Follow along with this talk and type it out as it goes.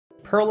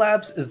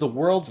ProLabs is the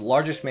world's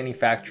largest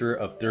manufacturer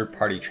of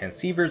third-party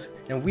transceivers,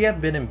 and we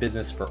have been in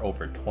business for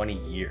over 20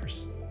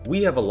 years.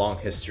 We have a long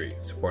history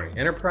supporting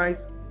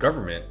enterprise,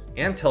 government,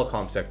 and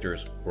telecom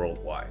sectors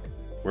worldwide.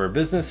 We're a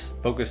business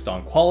focused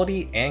on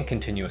quality and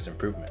continuous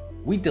improvement.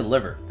 We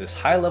deliver this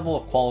high level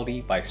of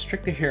quality by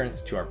strict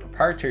adherence to our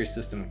proprietary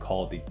system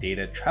called the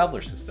Data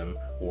Traveler System,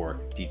 or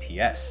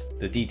DTS.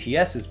 The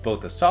DTS is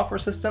both a software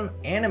system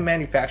and a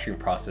manufacturing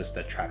process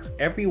that tracks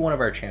every one of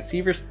our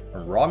transceivers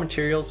from raw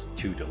materials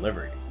to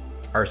delivery.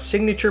 Our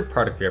signature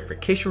product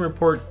verification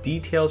report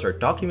details our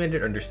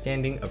documented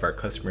understanding of our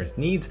customers'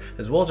 needs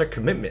as well as our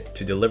commitment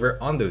to deliver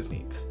on those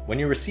needs. When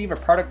you receive a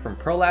product from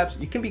ProLabs,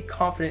 you can be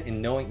confident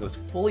in knowing it was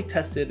fully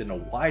tested in a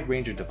wide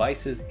range of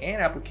devices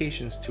and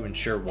applications to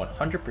ensure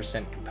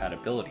 100%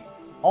 compatibility.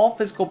 All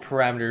physical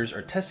parameters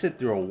are tested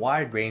through a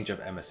wide range of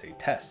MSA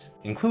tests,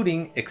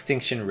 including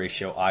extinction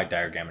ratio eye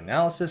diagram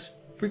analysis,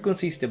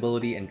 frequency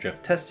stability and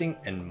drift testing,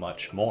 and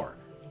much more.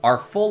 Our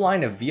full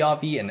line of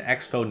VRV and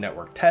XFO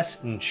network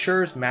tests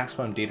ensures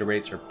maximum data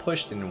rates are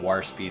pushed in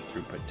wire speed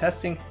throughput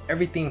testing,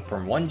 everything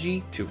from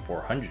 1G to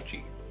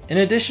 400G. In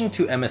addition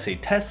to MSA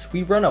tests,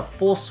 we run a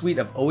full suite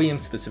of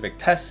OEM-specific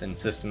tests in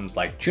systems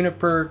like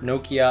Juniper,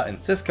 Nokia, and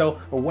Cisco,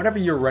 or whatever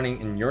you're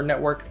running in your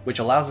network, which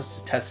allows us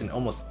to test in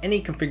almost any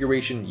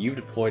configuration you've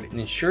deployed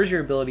and ensures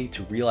your ability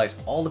to realize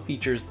all the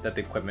features that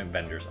the equipment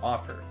vendors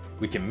offer.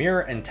 We can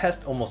mirror and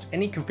test almost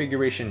any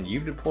configuration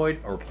you've deployed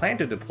or plan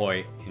to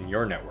deploy in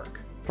your network.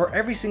 For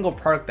every single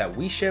product that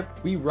we ship,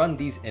 we run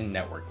these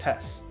in-network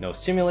tests. No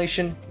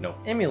simulation, no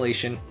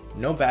emulation,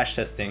 no batch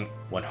testing,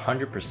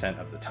 100%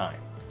 of the time.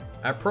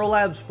 At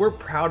ProLabs, we're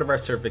proud of our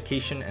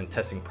certification and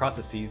testing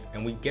processes,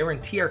 and we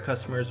guarantee our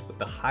customers with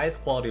the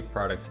highest quality of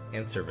products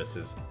and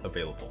services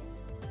available.